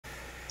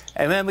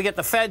And then we get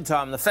the Fed,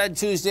 Tom. The Fed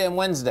Tuesday and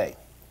Wednesday.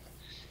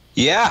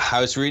 Yeah, I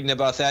was reading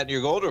about that in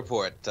your gold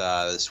report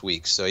this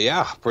week. So,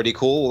 yeah, pretty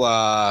cool.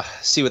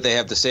 See what they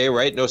have to say,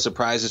 right? No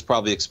surprises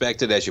probably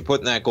expected as you put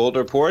in that gold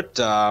report.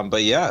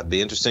 But, yeah, it'd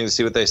be interesting to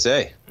see what they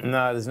say.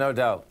 No, there's no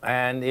doubt.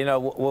 And, you know,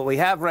 what we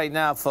have right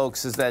now,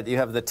 folks, is that you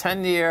have the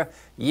 10-year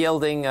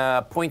yielding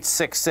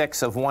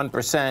 0.66 of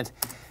 1%.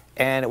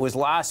 And it was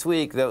last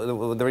week, the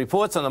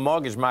reports on the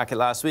mortgage market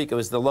last week, it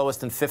was the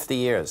lowest in 50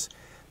 years.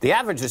 The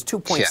average is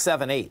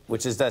 2.78,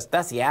 which is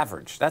that's the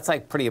average. That's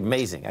like pretty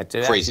amazing. It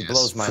actually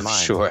blows my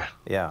mind. Sure.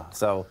 Yeah.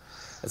 So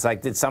it's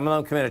like, did some of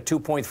them come in at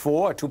 2.4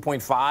 or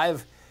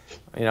 2.5?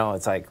 You know,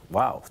 it's like,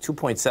 wow,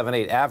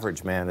 2.78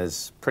 average, man,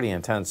 is pretty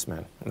intense,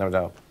 man. No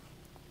doubt.